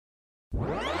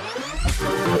Welcome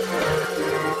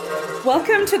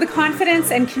to the Confidence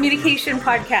and Communication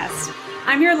Podcast.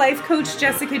 I'm your life coach,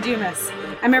 Jessica Dumas.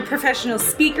 I'm a professional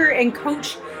speaker and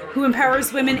coach who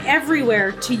empowers women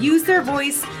everywhere to use their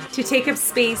voice to take up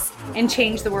space and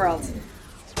change the world.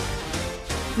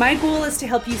 My goal is to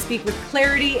help you speak with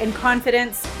clarity and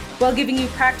confidence while giving you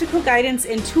practical guidance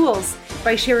and tools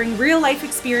by sharing real life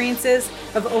experiences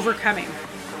of overcoming.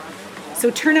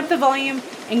 So turn up the volume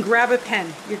and grab a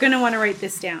pen. You're going to want to write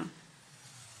this down.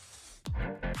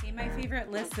 Hey, my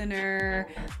favorite listener,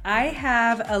 I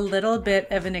have a little bit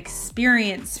of an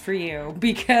experience for you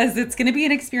because it's going to be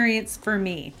an experience for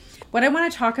me. What I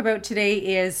want to talk about today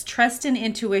is trust and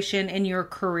intuition in your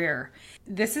career.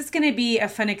 This is going to be a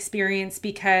fun experience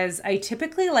because I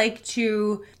typically like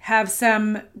to have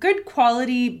some good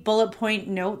quality bullet point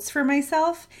notes for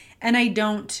myself, and I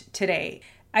don't today.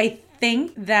 I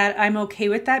think that I'm okay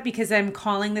with that because I'm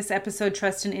calling this episode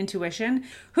Trust and Intuition.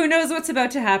 Who knows what's about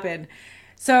to happen?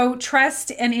 So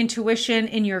trust and intuition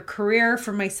in your career.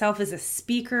 For myself as a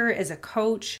speaker, as a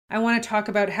coach, I want to talk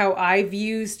about how I've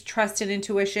used trust and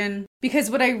intuition, because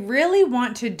what I really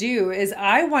want to do is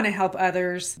I want to help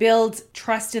others build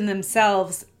trust in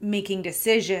themselves, making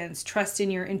decisions, trust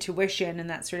in your intuition and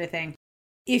that sort of thing.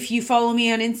 If you follow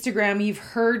me on Instagram, you've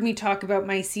heard me talk about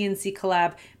my CNC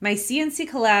Collab. My CNC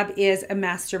Collab is a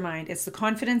mastermind. It's the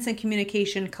Confidence and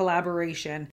Communication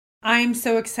Collaboration. I'm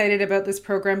so excited about this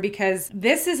program because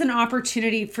this is an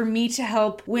opportunity for me to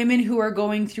help women who are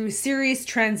going through serious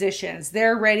transitions.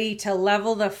 They're ready to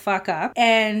level the fuck up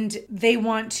and they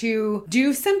want to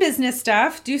do some business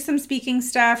stuff, do some speaking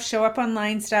stuff, show up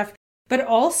online stuff. But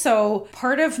also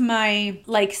part of my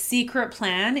secret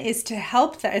plan is to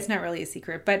help them. It's not really a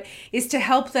secret, but is to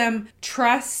help them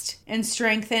trust and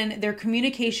strengthen their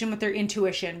communication with their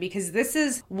intuition, because this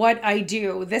is what I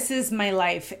do. This is my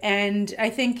life. And I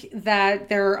think that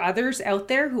there are others out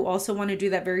there who also want to do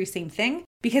that very same thing,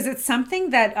 because it's something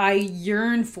that I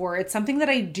yearn for. It's something that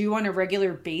I do on a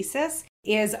regular basis.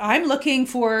 Is I'm looking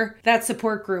for that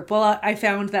support group. Well, I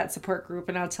found that support group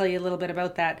and I'll tell you a little bit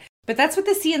about that. But that's what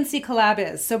the CNC Collab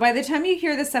is. So by the time you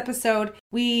hear this episode,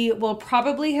 we will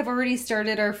probably have already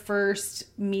started our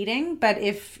first meeting. But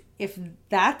if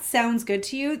that sounds good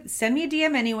to you, send me a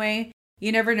DM anyway.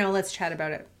 You never know. Let's chat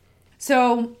about it.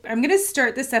 So I'm going to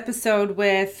start this episode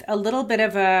with a little bit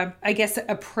of a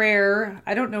prayer.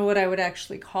 I don't know what I would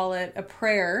actually call it, a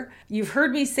prayer. You've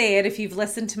heard me say it if you've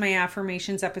listened to my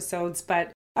affirmations episodes,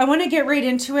 but I want to get right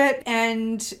into it.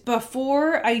 And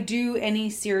before I do any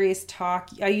serious talk,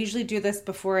 I usually do this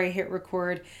before I hit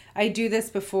record. I do this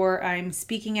before I'm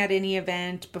speaking at any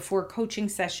event, before coaching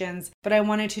sessions, but I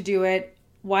wanted to do it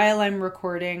while I'm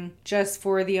recording just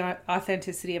for the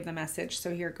authenticity of the message.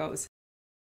 So here it goes.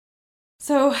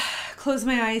 So close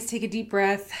my eyes, take a deep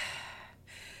breath.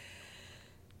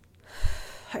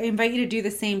 I invite you to do the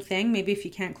same thing. Maybe if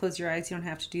you can't close your eyes, you don't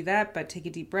have to do that, but take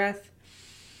a deep breath.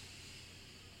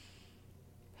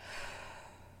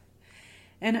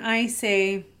 And I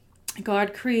say,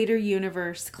 God, Creator,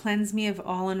 Universe, cleanse me of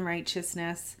all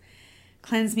unrighteousness.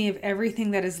 Cleanse me of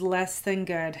everything that is less than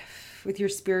good with your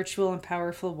spiritual and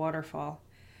powerful waterfall.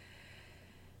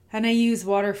 And I use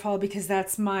waterfall because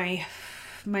that's my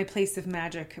place of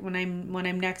magic. When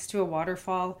I'm next to a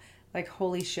waterfall, like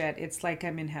holy shit, it's like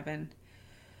I'm in heaven.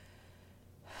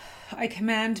 I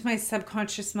command my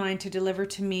subconscious mind to deliver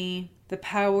to me the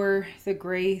power, the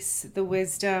grace, the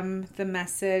wisdom, the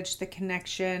message, the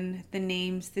connection, the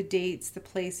names, the dates, the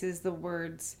places, the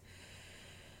words.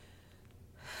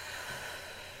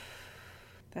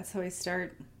 That's how I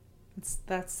start.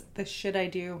 That's the shit I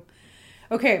do.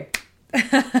 Okay.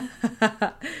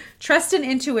 Trust and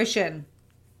intuition.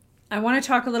 I want to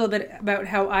talk a little bit about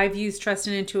how I've used trust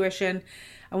and intuition.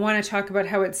 I want to talk about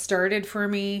how it started for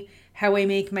me, how I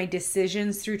make my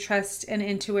decisions through trust and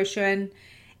intuition,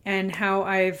 and how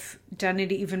I've done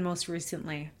it even most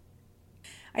recently.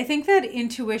 I think that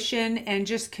intuition and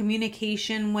just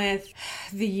communication with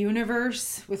the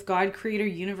universe, with God, Creator,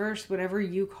 Universe, whatever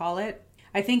you call it,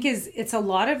 I think it's a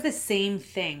lot of the same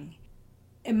thing.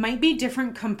 It might be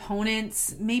different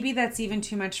components. Maybe that's even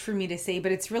too much for me to say,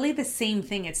 but it's really the same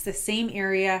thing. It's the same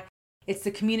area. It's the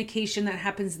communication that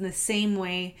happens in the same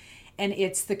way. And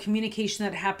it's the communication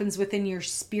that happens within your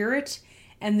spirit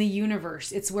and the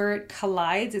universe. It's where it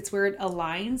collides. It's where it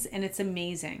aligns. And it's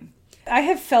amazing. I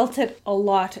have felt it a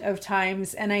lot of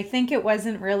times. And I think it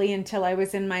wasn't really until I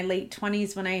was in my late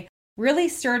 20s when I really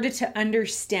started to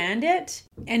understand it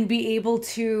and be able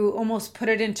to almost put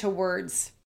it into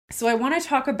words. So I want to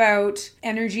talk about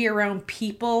energy around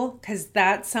people because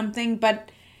that's something, but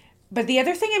But the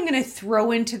other thing I'm going to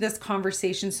throw into this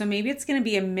conversation, so maybe it's going to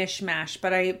be a mishmash,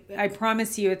 but I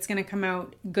promise you it's going to come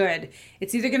out good.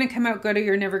 It's either going to come out good or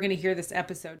you're never going to hear this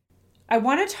episode. I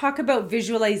want to talk about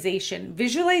visualization.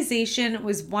 Visualization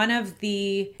was one of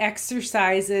the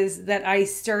exercises that I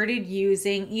started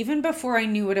using even before I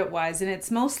knew what it was. And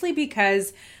it's mostly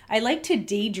because I like to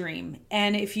daydream.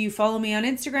 And if you follow me on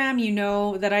Instagram, you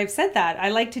know that I've said that. I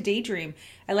like to daydream.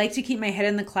 I like to keep my head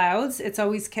in the clouds. It's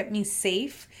always kept me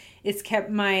safe. It's kept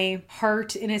my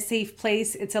heart in a safe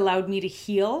place. It's allowed me to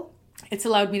heal. It's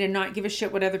allowed me to not give a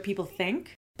shit what other people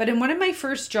think. But in one of my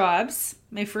first jobs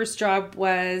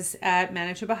was at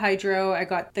Manitoba Hydro. I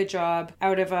got the job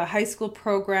out of a high school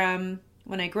program.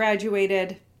 When I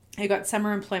graduated, I got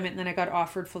summer employment and then I got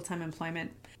offered full-time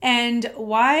employment. And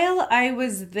while I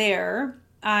was there,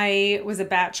 I was a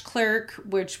batch clerk,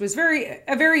 which was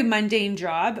a very mundane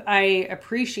job. I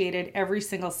appreciated every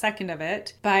single second of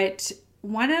it. But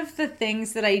one of the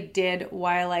things that I did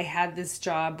while I had this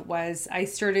job was I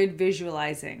started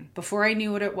visualizing before I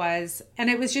knew what it was. And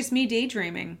it was just me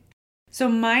daydreaming. So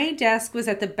my desk was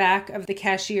at the back of the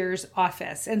cashier's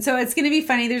office. And so it's going to be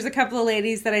funny. There's a couple of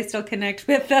ladies that I still connect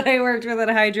with that I worked with at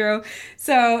Hydro.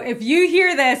 So if you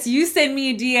hear this, you send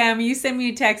me a DM, you send me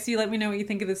a text, you let me know what you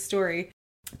think of this story.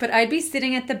 But I'd be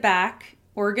sitting at the back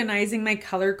organizing my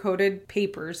color-coded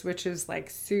papers, which is like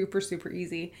super, super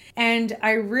easy. And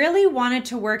I really wanted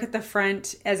to work at the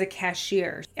front as a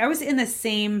cashier. I was in the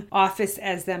same office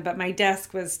as them, but my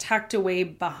desk was tucked away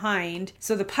behind,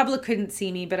 so the public couldn't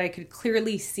see me, but I could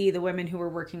clearly see the women who were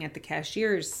working at the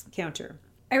cashier's counter.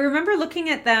 I remember looking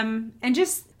at them and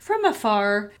just from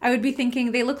afar, I would be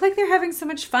thinking, they look like they're having so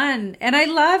much fun. And I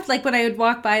loved, like, when I would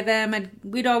walk by them, and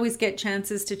we'd always get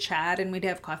chances to chat and we'd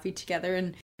have coffee together.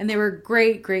 And they were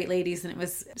great, great ladies. And it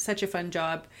was such a fun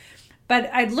job. But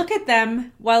I'd look at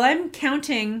them while I'm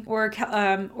counting or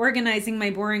organizing my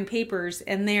boring papers,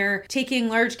 and they're taking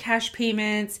large cash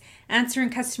payments, answering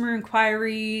customer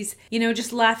inquiries,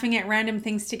 just laughing at random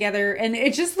things together. And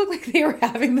it just looked like they were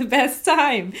having the best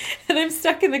time. And I'm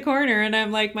stuck in the corner and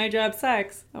I'm like, my job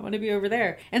sucks. I want to be over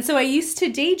there. And so I used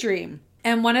to daydream.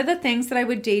 And one of the things that I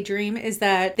would daydream is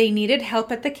that they needed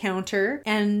help at the counter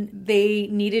and they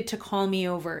needed to call me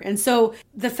over. And so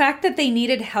the fact that they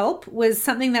needed help was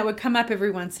something that would come up every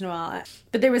once in a while.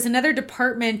 But there was another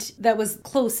department that was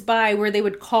close by where they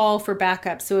would call for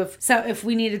backup. So if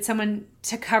we needed someone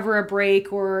to cover a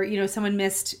break, or, someone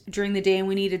missed during the day and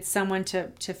we needed someone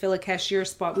to fill a cashier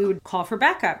spot, we would call for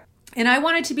backup. And I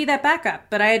wanted to be that backup,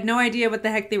 but I had no idea what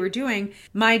the heck they were doing.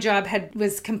 My job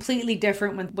was completely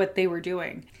different with what they were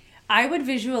doing. I would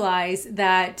visualize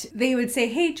that they would say,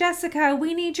 "Hey, Jessica,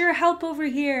 we need your help over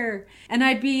here." And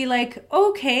I'd be like,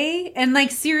 okay. And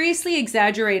like seriously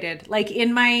exaggerated, like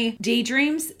in my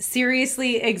daydreams,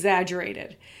 seriously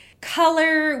exaggerated.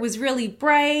 Color was really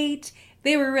bright.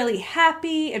 They were really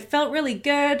happy. It felt really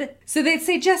good. So they'd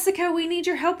say, "Jessica, we need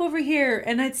your help over here."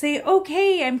 And I'd say,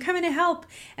 "Okay, I'm coming to help."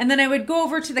 And then I would go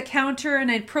over to the counter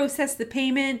and I'd process the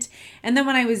payment. And then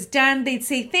when I was done, they'd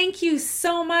say, "Thank you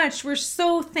so much. We're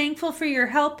so thankful for your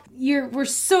help. We're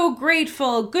so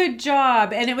grateful. Good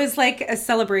job." And it was like a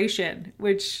celebration,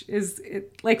 which is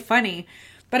like funny.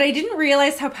 But I didn't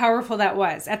realize how powerful that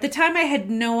was. At the time, I had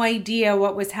no idea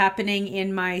what was happening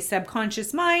in my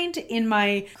subconscious mind, in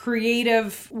my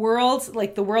creative world,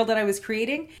 like the world that I was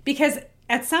creating. Because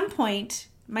at some point,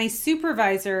 my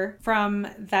supervisor from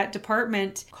that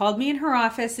department called me in her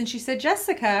office and she said,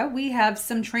 "Jessica, we have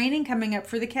some training coming up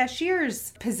for the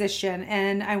cashier's position,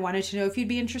 and I wanted to know if you'd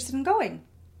be interested in going."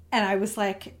 And I was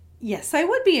like, "Yes, I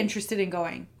would be interested in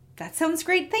going. That sounds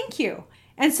great. Thank you."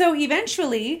 And so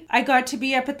eventually I got to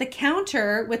be up at the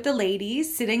counter with the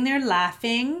ladies, sitting there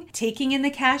laughing, taking in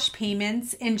the cash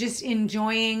payments, and just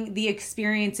enjoying the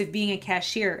experience of being a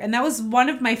cashier. And that was one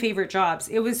of my favorite jobs.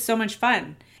 It was so much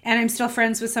fun. And I'm still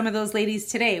friends with some of those ladies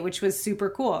today, which was super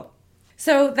cool.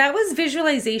 So that was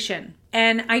visualization.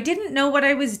 And I didn't know what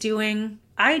I was doing.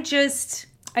 I just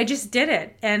did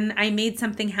it and I made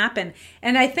something happen.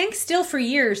 And I think still for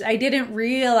years, I didn't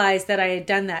realize that I had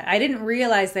done that. I didn't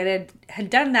realize that I had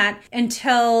done that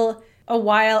until a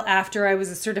while after I was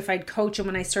a certified coach, and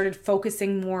when I started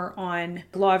focusing more on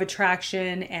law of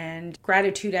attraction and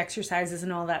gratitude exercises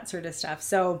and all that sort of stuff.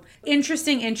 So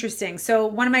interesting. So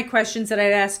one of my questions that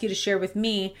I'd ask you to share with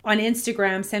me on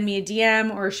Instagram, send me a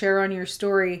DM or share on your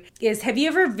story, is have you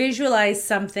ever visualized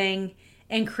something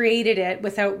and created it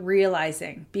without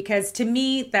realizing? Because to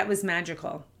me, that was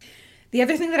magical. The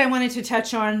other thing that I wanted to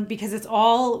touch on, because it's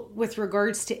all with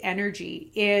regards to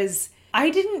energy, is I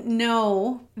didn't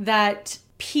know that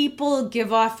people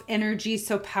give off energy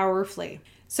so powerfully.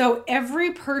 So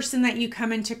every person that you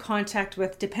come into contact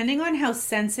with, depending on how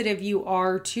sensitive you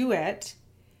are to it,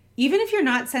 even if you're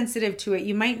not sensitive to it,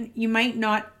 you might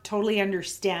not totally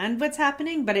understand what's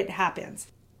happening, but it happens.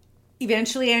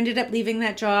 Eventually I ended up leaving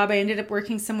that job. I ended up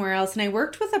working somewhere else, and I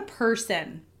worked with a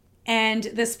person, and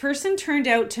this person turned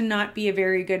out to not be a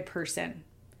very good person.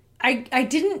 I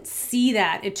didn't see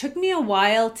that. It took me a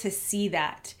while to see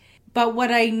that. But what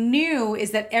I knew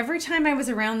is that every time I was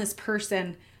around this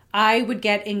person, I would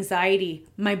get anxiety.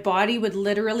 My body would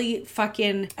literally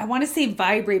I want to say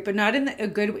vibrate, but not in a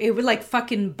good way. It would like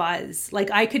fucking buzz.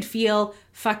 Like I could feel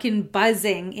fucking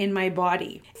buzzing in my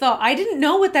body. So I didn't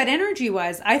know what that energy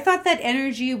was. I thought that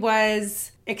energy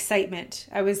was excitement.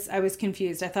 I was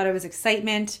confused. I thought it was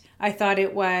excitement. I thought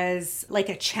it was like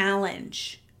a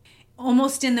challenge.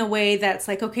 Almost in the way that's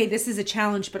like, okay, this is a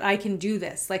challenge, but I can do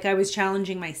this. Like I was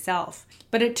challenging myself.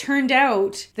 But it turned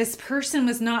out this person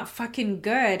was not fucking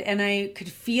good, and I could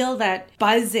feel that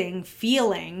buzzing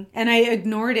feeling, and I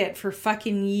ignored it for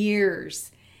fucking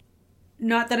years.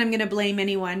 Not that I'm going to blame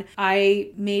anyone.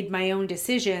 I made my own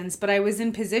decisions, but I was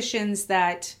in positions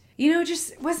that,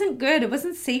 just wasn't good. It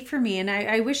wasn't safe for me, and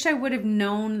I wish I would have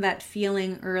known that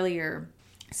feeling earlier.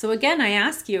 So again, I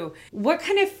ask you, what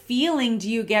kind of feeling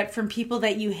do you get from people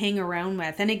that you hang around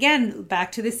with? And again,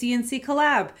 back to the CNC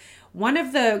collab. One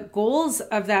of the goals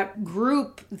of that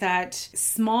group, that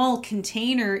small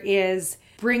container, is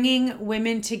bringing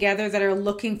women together that are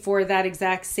looking for that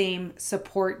exact same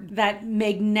support, that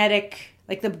magnetic,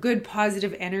 like the good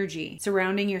positive energy,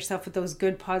 surrounding yourself with those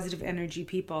good positive energy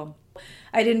people.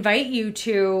 I'd invite you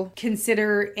to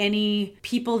consider any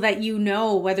people that you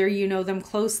know, whether you know them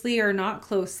closely or not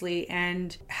closely,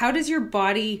 and how does your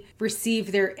body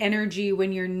receive their energy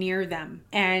when you're near them?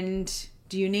 And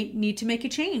do you need to make a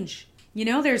change?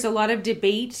 There's a lot of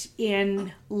debate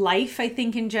in life, I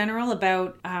think, in general,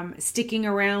 about sticking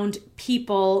around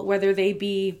people, whether they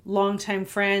be longtime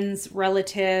friends,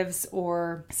 relatives,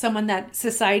 or someone that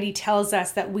society tells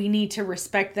us that we need to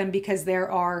respect them because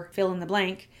there are fill in the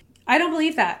blank. I don't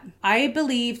believe that. I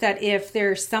believe that if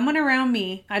there's someone around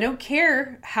me, I don't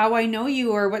care how I know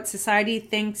you or what society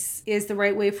thinks is the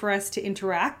right way for us to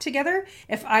interact together.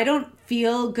 If I don't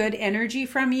feel good energy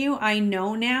from you, I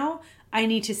know now I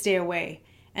need to stay away.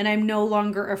 And I'm no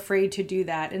longer afraid to do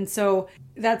that. And so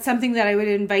that's something that I would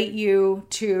invite you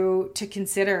to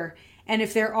consider. And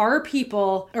if there are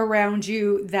people around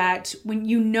you that when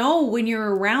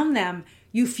you're around them,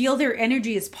 you feel their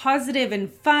energy is positive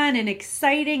and fun and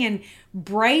exciting and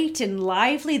bright and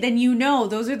lively, then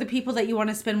those are the people that you want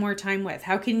to spend more time with.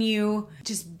 How can you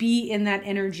just be in that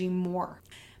energy more?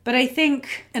 But I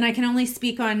think, and I can only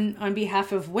speak on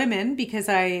behalf of women because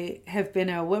I have been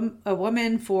a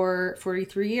woman for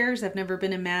 43 years. I've never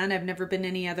been a man. I've never been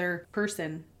any other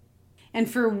person.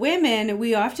 And for women,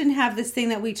 we often have this thing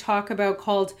that we talk about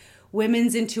called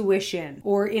women's intuition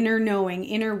or inner knowing,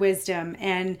 inner wisdom.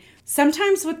 And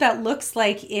sometimes what that looks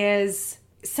like is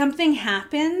something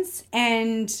happens,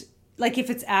 and like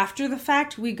if it's after the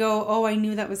fact, we go, oh, I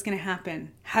knew that was going to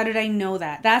happen. How did I know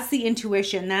that? That's the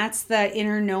intuition. That's the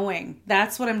inner knowing.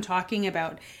 That's what I'm talking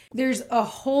about. There's a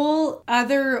whole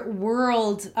other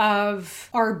world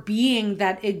of our being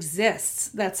that exists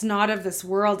that's not of this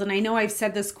world. And I know I've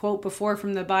said this quote before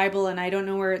from the Bible, and I don't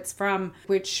know where it's from,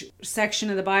 which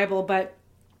section of the Bible, but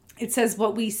it says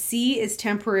what we see is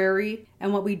temporary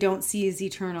and what we don't see is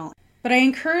eternal. But I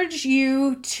encourage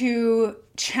you to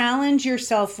challenge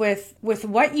yourself with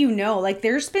what you know. Like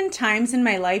there's been times in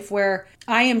my life where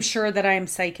I am sure that I am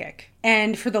psychic.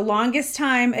 And for the longest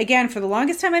time I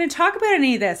didn't talk about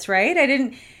any of this, right? I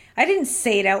didn't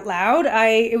say it out loud.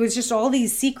 It was just all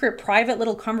these secret, private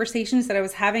little conversations that I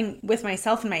was having with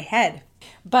myself in my head.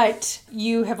 But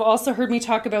you have also heard me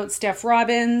talk about Steph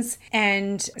Robbins,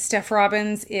 and Steph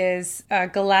Robbins is a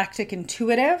galactic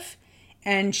intuitive.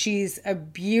 And she's a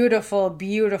beautiful,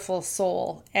 beautiful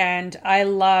soul. And I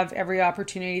love every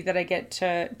opportunity that I get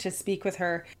to speak with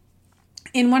her.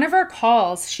 In one of our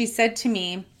calls, she said to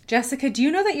me, Jessica, do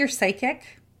you know that you're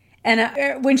psychic?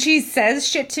 And when she says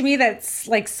shit to me that's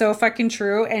like so fucking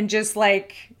true, and just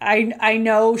like, I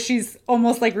know she's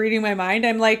almost like reading my mind,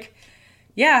 I'm like,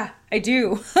 yeah, I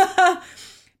do.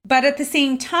 But at the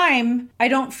same time, I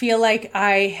don't feel like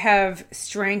I have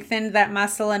strengthened that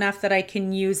muscle enough that I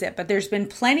can use it. But there's been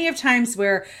plenty of times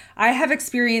where I have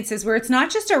experiences where it's not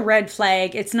just a red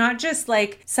flag. It's not just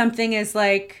like something is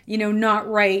like, not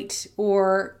right,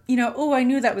 or, oh, I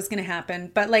knew that was going to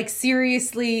happen. But like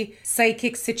seriously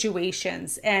psychic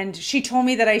situations. And she told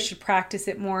me that I should practice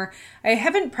it more. I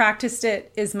haven't practiced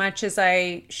it as much as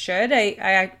I should.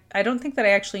 I don't think that I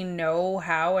actually know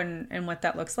how and what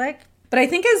that looks like. But I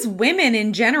think as women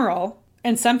in general,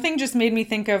 and something just made me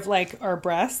think of like our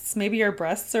breasts. Maybe our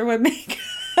breasts are what make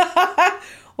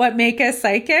what make us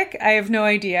psychic. I have no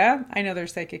idea. I know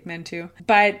there's psychic men too,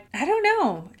 but I don't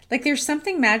know. Like there's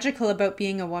something magical about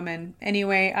being a woman.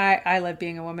 Anyway, I love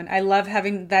being a woman. I love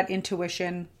having that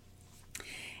intuition.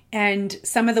 And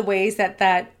some of the ways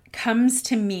that comes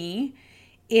to me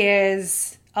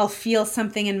is I'll feel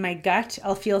something in my gut.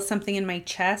 I'll feel something in my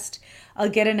chest. I'll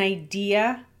get an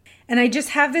idea. And I just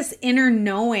have this inner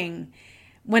knowing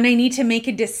when I need to make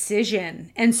a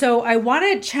decision. And so I want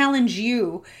to challenge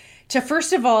you to,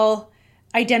 first of all,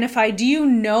 identify, do you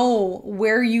know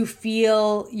where you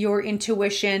feel your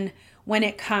intuition when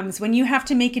it comes? When you have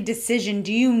to make a decision,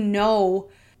 do you know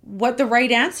what the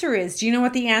right answer is? Do you know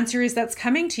what the answer is that's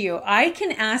coming to you? I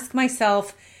can ask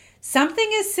myself something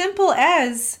as simple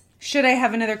as, should I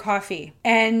have another coffee?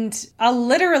 And I'll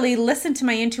literally listen to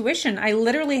my intuition. I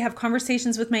literally have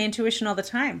conversations with my intuition all the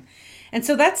time. And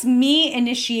so that's me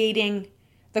initiating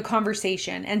the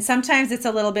conversation. And sometimes it's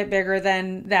a little bit bigger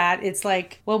than that. It's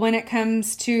like, well, when it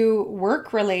comes to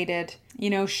work related,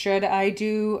 should I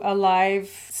do a live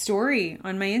story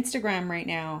on my Instagram right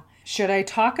now? Should I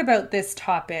talk about this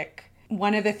topic?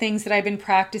 One of the things that I've been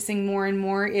practicing more and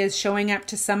more is showing up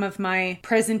to some of my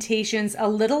presentations a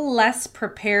little less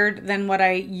prepared than what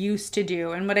I used to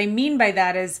do. And what I mean by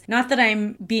that is not that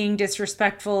I'm being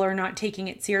disrespectful or not taking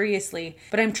it seriously,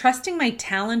 but I'm trusting my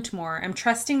talent more. I'm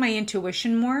trusting my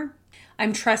intuition more.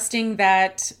 I'm trusting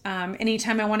that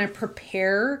anytime I want to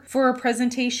prepare for a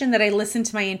presentation, that I listen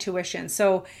to my intuition.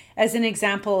 So as an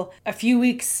example, a few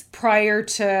weeks prior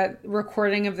to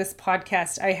recording of this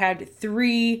podcast, I had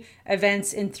 3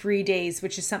 events in 3 days,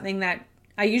 which is something that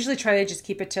I usually try to just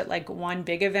keep it to like one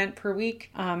big event per week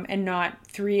and not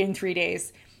 3 in 3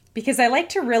 days. Because I like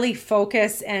to really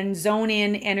focus and zone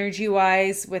in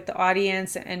energy-wise with the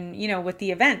audience and, with the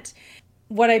event.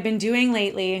 What I've been doing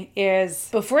lately is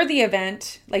before the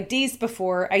event, like days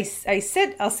before, I'll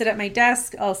sit at my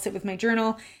desk, I'll sit with my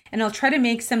journal, and I'll try to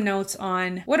make some notes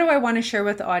on what do I want to share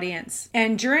with the audience.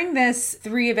 And during this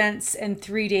 3 events and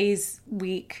 3 days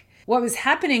week, what was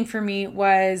happening for me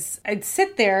was I'd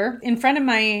sit there in front of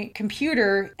my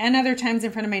computer and other times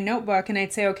in front of my notebook, and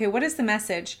I'd say, okay, what is the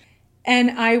message?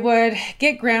 And I would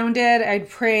get grounded, I'd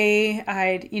pray,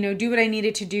 I'd, do what I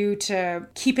needed to do to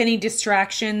keep any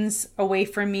distractions away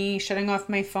from me, shutting off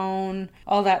my phone,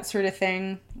 all that sort of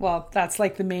thing. Well, that's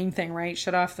like the main thing, right?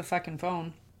 Shut off the fucking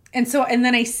phone. And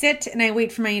then I sit and I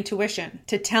wait for my intuition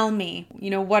to tell me,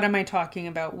 what am I talking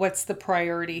about? What's the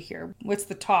priority here? What's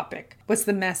the topic? What's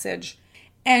the message?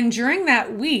 And during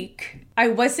that week, I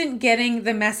wasn't getting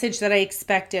the message that I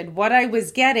expected. What I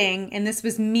was getting, and this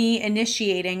was me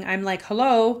initiating, I'm like,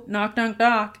 hello, knock, knock,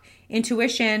 knock,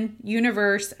 intuition,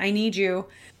 universe, I need you.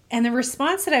 And the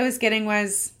response that I was getting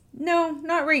was, no,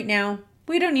 not right now.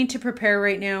 We don't need to prepare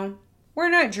right now. We're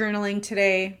not journaling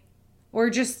today.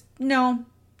 Or just, no,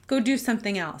 go do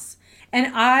something else.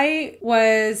 And I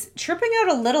was tripping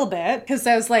out a little bit because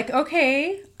I was like,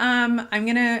 okay, I'm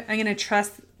gonna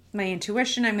trust my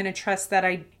intuition. I'm going to trust that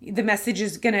the message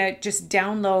is going to just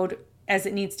download as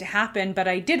it needs to happen. But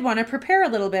I did want to prepare a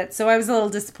little bit. So I was a little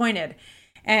disappointed.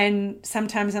 And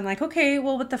sometimes I'm like, okay,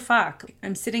 well, what the fuck?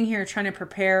 I'm sitting here trying to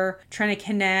prepare, trying to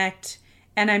connect,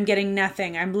 and I'm getting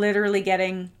nothing. I'm literally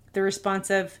getting the response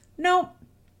of, no,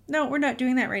 we're not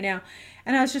doing that right now.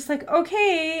 And I was just like,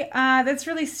 okay, that's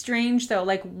really strange though.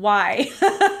 Like, why?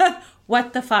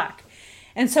 What the fuck?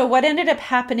 And so what ended up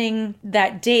happening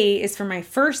that day is for my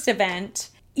first event,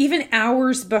 even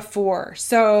hours before.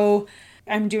 So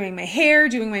I'm doing my hair,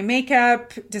 doing my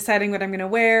makeup, deciding what I'm going to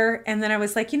wear. And then I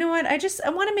was like, you know what? I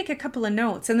want to make a couple of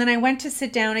notes. And then I went to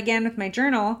sit down again with my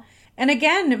journal. And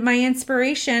again, my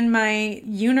inspiration, my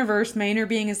universe, my inner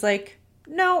being is like,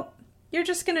 no, you're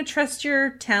just going to trust your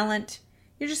talent.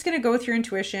 You're just going to go with your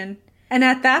intuition. And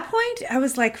at that point, I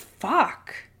was like,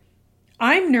 fuck.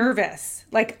 I'm nervous.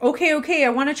 Like, okay, I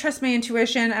want to trust my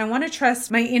intuition. I want to trust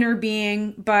my inner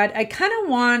being, but I kind of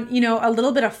want, a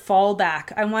little bit of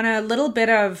fallback. I want a little bit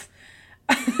of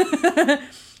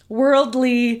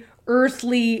worldly,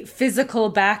 earthly, physical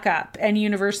backup. And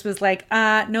universe was like,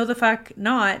 no, the fuck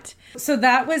not. So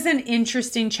that was an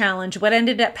interesting challenge. What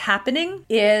ended up happening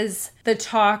is the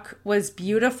talk was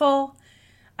beautiful.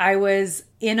 I was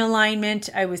in alignment.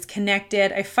 I was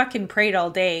connected. I fucking prayed all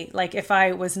day. Like if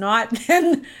I was not,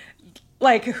 then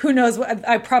like, who knows what,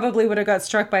 I probably would have got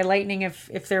struck by lightning if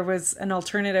there was an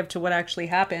alternative to what actually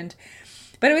happened.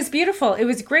 But it was beautiful. It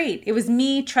was great. It was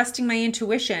me trusting my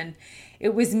intuition.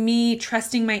 It was me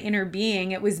trusting my inner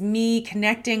being. It was me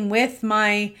connecting with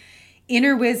my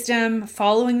inner wisdom,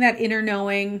 following that inner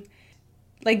knowing,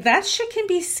 Like that shit can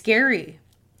be scary.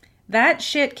 That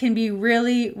shit can be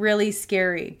really, really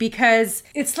scary because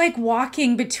it's like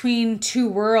walking between two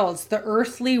worlds, the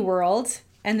earthly world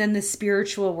and then the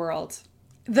spiritual world.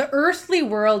 The earthly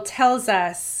world tells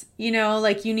us,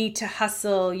 like you need to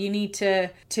hustle, you need to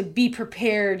be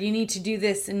prepared, you need to do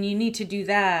this and you need to do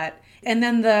that. And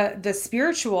then the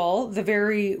spiritual, the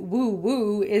very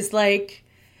woo-woo is like,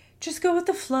 just go with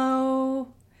the flow,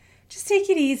 just take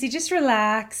it easy, just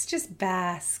relax, just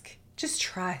bask, just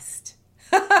trust.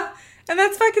 And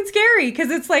that's fucking scary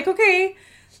because it's like, okay,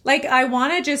 like I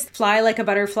want to just fly like a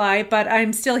butterfly, but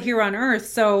I'm still here on earth.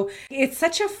 So it's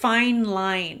such a fine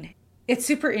line. It's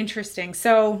super interesting.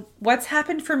 So what's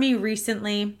happened for me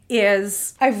recently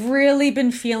is I've really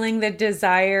been feeling the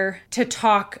desire to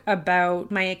talk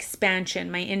about my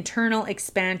expansion, my internal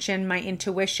expansion, my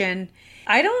intuition.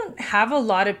 I don't have a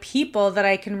lot of people that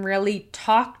I can really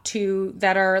talk to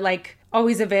that are like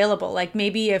always available. Like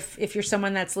maybe if you're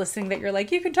someone that's listening that you're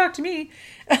like, you can talk to me.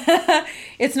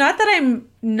 It's not that I'm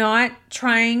not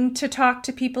trying to talk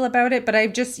to people about it, but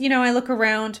I've just, I look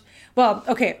around. Well,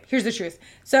 okay, here's the truth.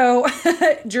 So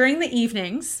during the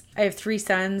evenings, I have 3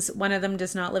 sons. One of them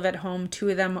does not live at home. 2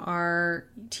 of them are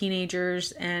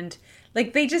teenagers and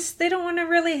like they don't want to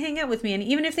really hang out with me. And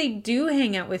even if they do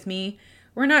hang out with me,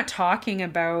 we're not talking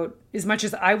about, as much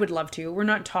as I would love to, we're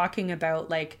not talking about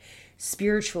like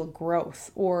spiritual growth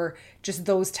or just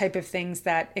those type of things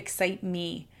that excite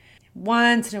me.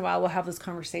 Once in a while, we'll have those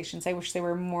conversations. I wish they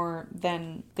were more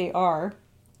than they are.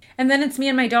 And then it's me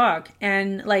and my dog.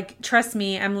 And like, trust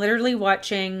me, I'm literally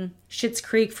watching Schitt's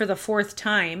Creek for the 4th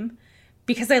time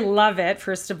because I love it.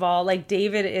 First of all, like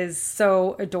David is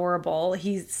so adorable.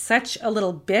 He's such a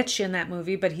little bitch in that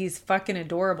movie, but he's fucking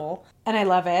adorable. And I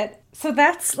love it. So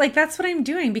that's what I'm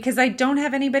doing because I don't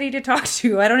have anybody to talk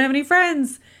to. I don't have any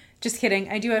friends. Just kidding.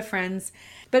 I do have friends,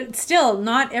 but still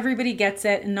not everybody gets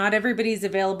it and not everybody's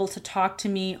available to talk to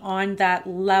me on that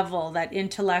level, that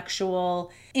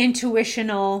intellectual,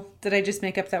 intuitional, did I just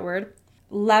make up that word?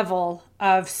 Level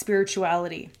of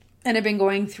spirituality. And I've been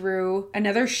going through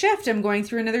another shift. I'm going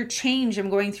through another change.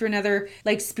 I'm going through another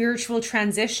like spiritual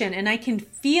transition and I can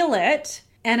feel it.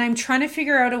 And I'm trying to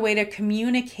figure out a way to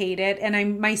communicate it.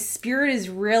 And my spirit is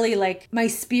really like, my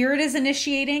spirit is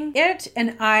initiating it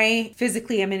and I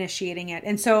physically am initiating it.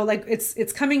 And so like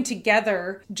it's coming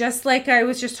together, just like I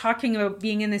was just talking about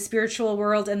being in the spiritual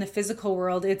world and the physical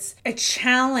world. It's a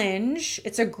challenge.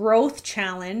 It's a growth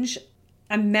challenge,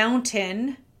 a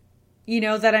mountain,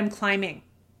 that I'm climbing.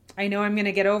 I know I'm going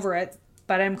to get over it,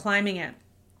 but I'm climbing it.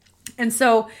 And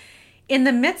so in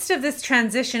the midst of this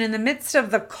transition, in the midst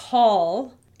of the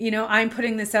call, I'm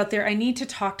putting this out there. I need to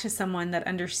talk to someone that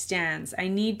understands. I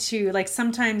need to, like,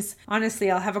 sometimes,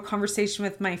 honestly, I'll have a conversation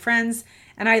with my friends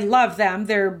and I love them.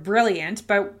 They're brilliant,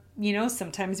 but,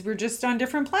 sometimes we're just on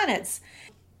different planets.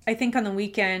 I think on the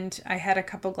weekend, I had a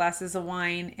couple glasses of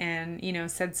wine and,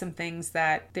 said some things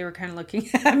that they were kind of looking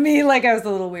at me like I was a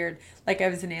little weird, like I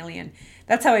was an alien.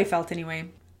 That's how I felt anyway.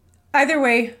 Either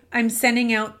way, I'm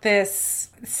sending out this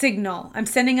signal. I'm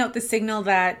sending out the signal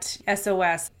that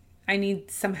SOS, I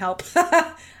need some help.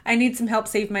 I need some help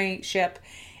save my ship.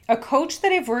 A coach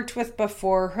that I've worked with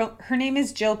before, her name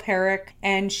is Jill Perrick,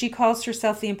 and she calls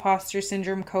herself the Imposter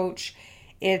Syndrome Coach.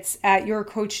 It's at Your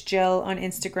Coach Jill on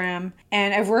Instagram.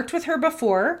 And I've worked with her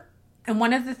before. And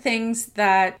one of the things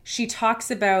that she talks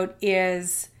about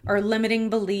is our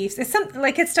limiting beliefs. It's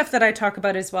stuff that I talk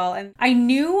about as well. And I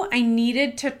knew I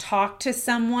needed to talk to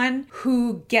someone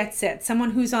who gets it,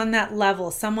 someone who's on that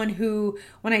level, someone who,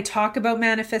 when I talk about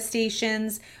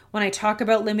manifestations, when I talk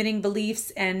about limiting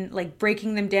beliefs and like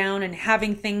breaking them down and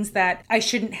having things that I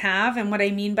shouldn't have. And what I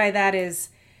mean by that is,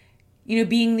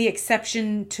 being the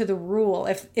exception to the rule,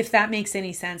 if that makes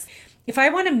any sense. If I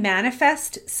want to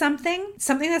manifest something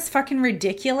that's fucking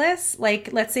ridiculous,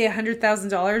 like let's say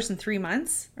 $100,000 in 3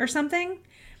 months or something,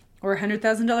 or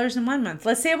 $100,000 in 1 month.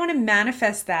 Let's say I want to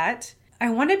manifest that. I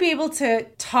want to be able to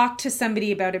talk to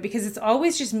somebody about it because it's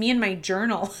always just me and my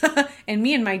journal and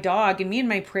me and my dog and me and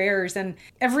my prayers. And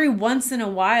every once in a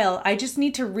while, I just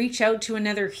need to reach out to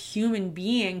another human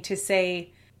being to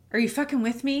say, are you fucking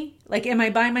with me? Like, am I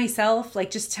by myself? Like,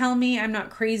 just tell me I'm not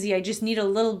crazy. I just need a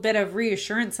little bit of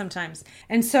reassurance sometimes.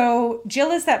 And so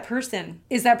Jill is that person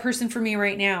for me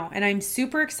right now. And I'm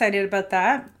super excited about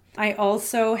that. I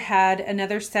also had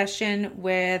another session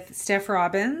with Steph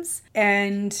Robbins.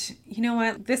 And you know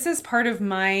what? This is part of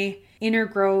my inner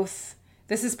growth.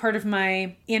 This is part of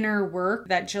my inner work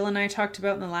that Jill and I talked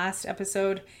about in the last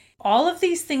episode. All of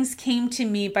these things came to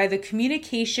me by the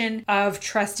communication of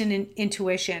trust and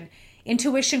intuition.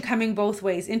 Intuition coming both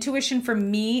ways. Intuition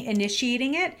from me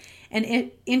initiating it,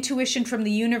 and intuition from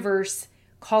the universe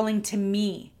calling to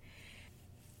me.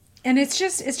 And it's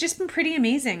just been pretty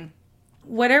amazing.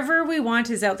 Whatever we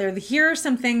want is out there. Here are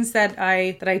some things that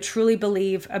I truly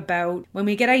believe about. When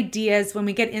we get ideas, when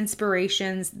we get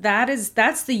inspirations,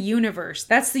 that's the universe.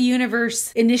 That's the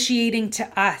universe initiating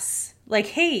to us. Like,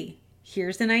 hey,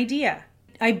 here's an idea.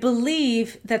 I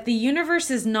believe that the universe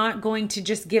is not going to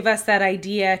just give us that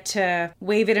idea to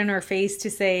wave it in our face to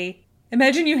say,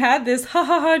 imagine you had this, ha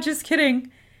ha ha, just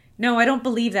kidding. No, I don't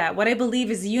believe that. What I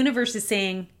believe is the universe is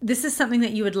saying, this is something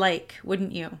that you would like,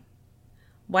 wouldn't you?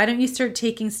 Why don't you start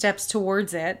taking steps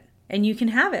towards it and you can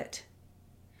have it?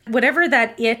 Whatever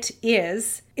that it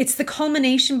is, it's the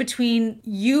culmination between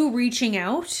you reaching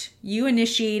out, you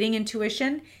initiating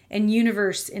intuition, and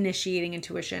universe initiating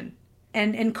intuition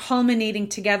and culminating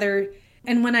together.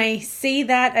 And when I say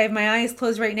that, I have my eyes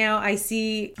closed right now, I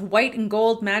see white and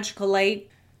gold magical light.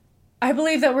 I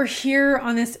believe that we're here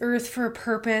on this earth for a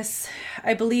purpose.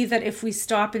 I believe that if we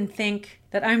stop and think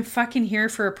that I'm fucking here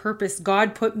for a purpose,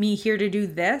 God put me here to do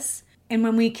this. And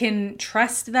when we can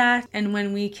trust that, and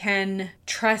when we can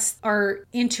trust our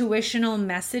intuitional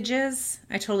messages,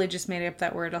 I totally just made up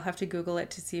that word. I'll have to Google it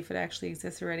to see if it actually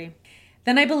exists already.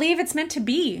 Then I believe it's meant to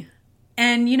be.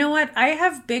 And you know what? I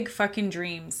have big fucking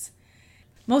dreams.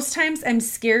 Most times I'm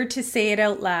scared to say it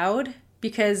out loud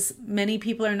because many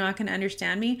people are not going to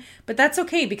understand me. But that's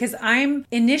okay because I'm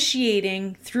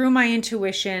initiating through my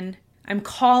intuition. I'm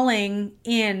calling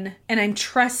in and I'm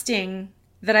trusting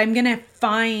that I'm going to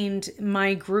find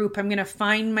my group. I'm going to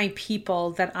find my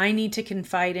people that I need to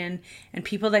confide in and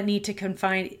people that need to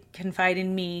confide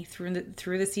in me through the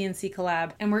CNC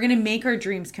collab. And we're going to make our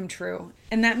dreams come true.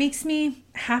 And that makes me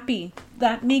happy.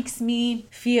 That makes me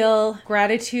feel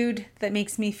gratitude. That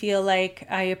makes me feel like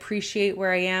I appreciate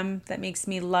where I am. That makes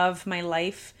me love my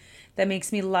life. That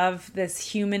makes me love this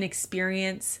human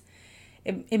experience.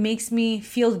 It makes me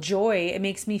feel joy. It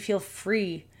makes me feel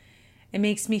free. It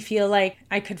makes me feel like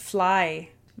I could fly.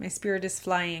 My spirit is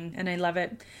flying and I love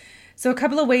it. So a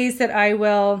couple of ways that I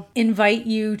will invite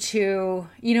you to,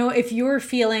 if you're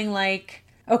feeling like,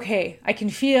 okay, I can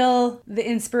feel the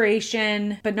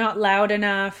inspiration, but not loud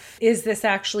enough. Is this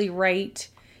actually right?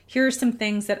 Here are some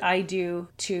things that I do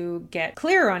to get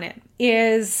clear on it.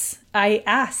 Is I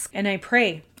ask and I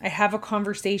pray. I have a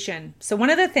conversation. So one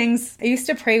of the things, I used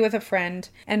to pray with a friend,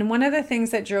 and one of the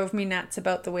things that drove me nuts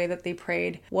about the way that they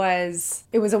prayed was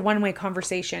it was a one-way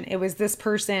conversation. It was this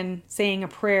person saying a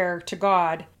prayer to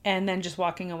God and then just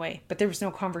walking away, but there was no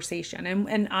conversation.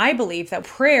 And I believe that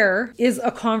prayer is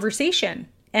a conversation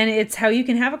and it's how you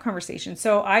can have a conversation.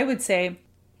 So I would say,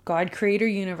 God, creator,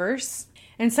 universe.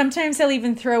 And sometimes I'll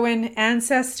even throw in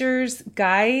ancestors,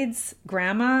 guides,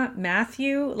 grandma,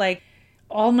 Matthew, like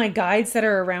all my guides that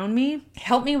are around me.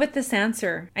 Help me with this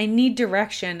answer. I need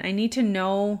direction. I need to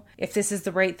know if this is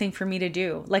the right thing for me to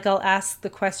do. Like I'll ask the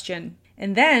question.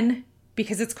 And then,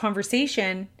 because it's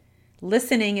conversation,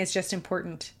 listening is just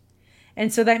important.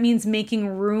 And so that means making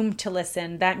room to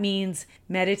listen. That means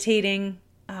meditating.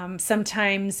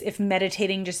 Sometimes if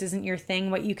meditating just isn't your thing,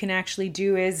 what you can actually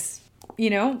do is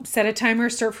set a timer,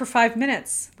 start for 5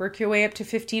 minutes, work your way up to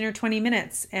 15 or 20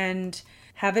 minutes and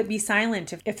have it be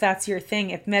silent if that's your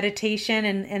thing. If meditation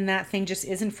and that thing just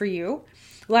isn't for you.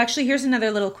 Well, actually, here's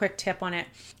another little quick tip on it.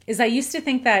 Is I used to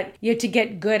think that you had to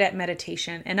get good at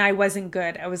meditation and I wasn't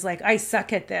good. I was like, I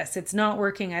suck at this. It's not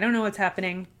working. I don't know what's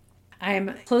happening.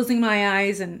 I'm closing my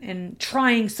eyes and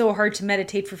trying so hard to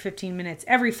meditate for 15 minutes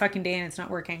every fucking day and it's not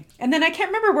working. And then I can't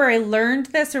remember where I learned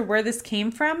this or where this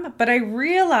came from, but I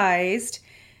realized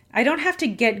I don't have to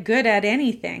get good at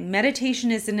anything. Meditation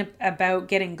isn't about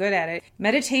getting good at it.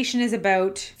 Meditation is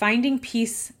about finding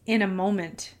peace in a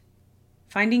moment,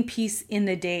 finding peace in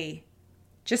the day.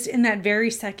 Just in that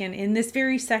very second, in this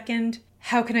very second,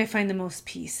 how can I find the most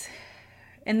peace?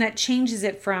 And that changes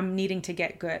it from needing to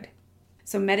get good.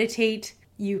 So meditate,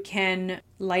 you can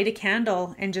light a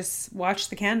candle and just watch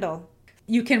the candle.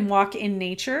 You can walk in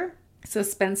nature. So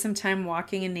spend some time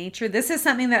walking in nature. This is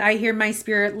something that I hear my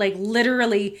spirit like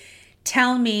literally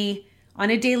tell me on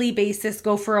a daily basis,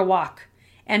 go for a walk.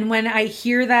 And when I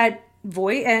hear that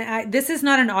voice, and this is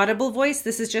not an audible voice,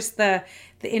 this is just the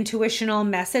intuitional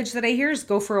message that I hear is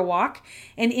go for a walk.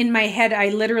 And in my head, I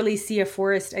literally see a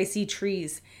forest, I see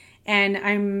trees. And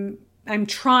I'm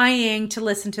trying to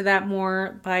listen to that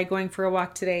more by going for a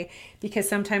walk today, because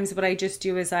sometimes what I just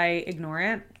do is I ignore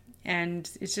it and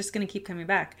it's just going to keep coming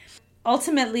back.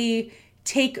 Ultimately,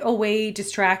 take away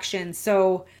distractions.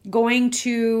 So going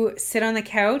to sit on the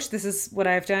couch, this is what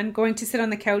I've done, going to sit on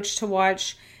the couch to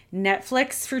watch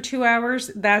Netflix for 2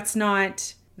 hours, that's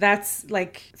not that's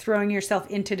like throwing yourself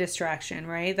into distraction,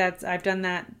 right? I've done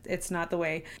that. It's not the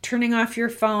way. Turning off your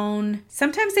phone.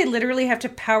 Sometimes I literally have to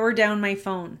power down my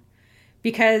phone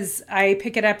because I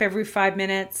pick it up every 5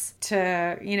 minutes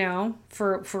to,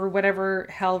 for whatever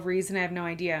hell reason, I have no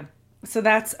idea. So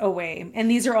that's a way. And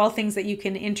these are all things that you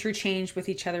can interchange with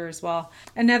each other as well.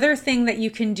 Another thing that you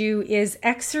can do is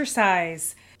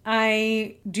exercise.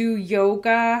 I do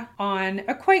yoga on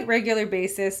a quite regular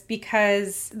basis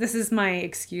because this is my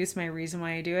excuse, my reason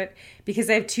why I do it, because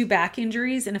I have 2 back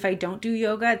injuries. And if I don't do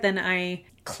yoga, then I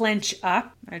clench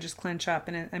up. I just clench up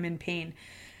and I'm in pain.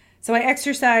 So I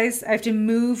exercise. I have to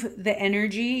move the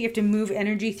energy. You have to move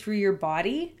energy through your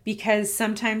body because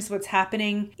sometimes what's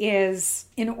happening is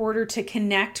in order to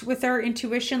connect with our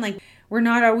intuition, like we're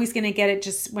not always going to get it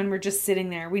just when we're just sitting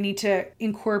there. We need to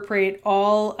incorporate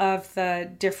all of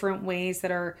the different ways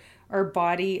that our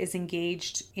body is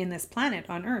engaged in this planet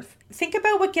on Earth. Think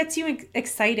about what gets you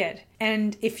excited.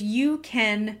 And if you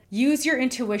can use your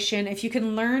intuition, if you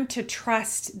can learn to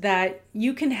trust that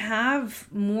you can have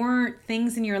more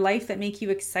things in your life that make you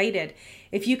excited,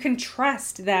 if you can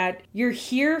trust that you're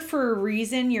here for a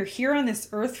reason, you're here on this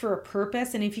earth for a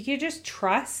purpose, and if you could just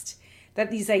trust that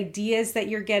these ideas that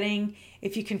you're getting,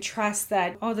 if you can trust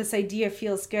that, oh, this idea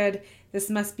feels good, this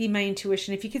must be my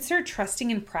intuition. If you could start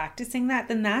trusting and practicing that,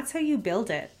 then that's how you build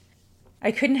it.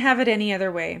 I couldn't have it any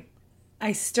other way.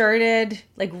 I started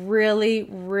like really,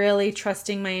 really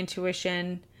trusting my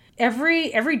intuition.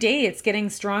 Every day it's getting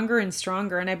stronger and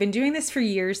stronger. And I've been doing this for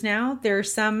years now. There are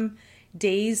some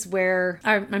days where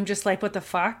I'm just like, what the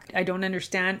fuck? I don't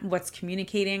understand what's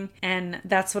communicating. And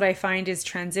that's what I find is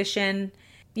transition.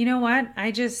 You know what?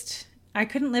 I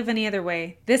couldn't live any other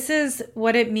way. This is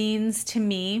what it means to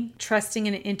me, trusting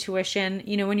in intuition.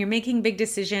 When you're making big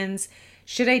decisions,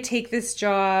 should I take this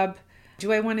job?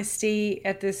 Do I want to stay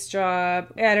at this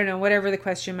job? I don't know, whatever the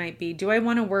question might be. Do I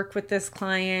want to work with this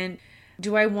client?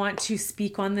 Do I want to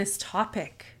speak on this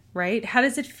topic, right? How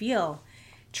does it feel?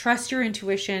 Trust your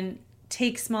intuition,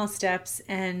 take small steps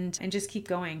and just keep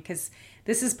going because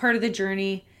this is part of the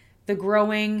journey. The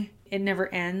growing, it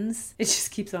never ends. It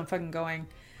just keeps on fucking going.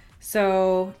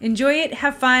 So enjoy it,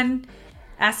 have fun,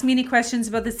 ask me any questions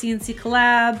about the CNC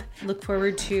collab. Look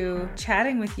forward to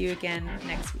chatting with you again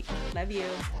next week. Love you.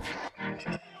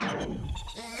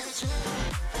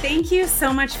 Thank you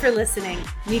so much for listening.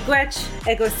 Miigwech,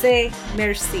 egose,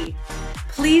 merci.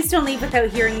 Please don't leave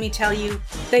without hearing me tell you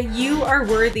that you are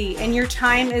worthy and your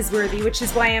time is worthy, which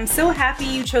is why I'm so happy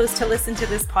you chose to listen to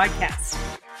this podcast.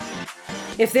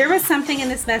 If there was something in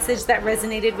this message that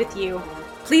resonated with you,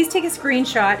 please take a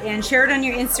screenshot and share it on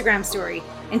your Instagram story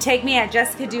and tag me at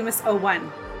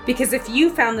JessicaDumas01. Because if you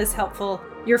found this helpful,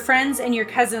 your friends and your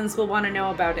cousins will want to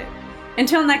know about it.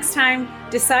 Until next time,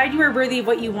 decide you are worthy of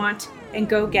what you want and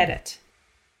go get it.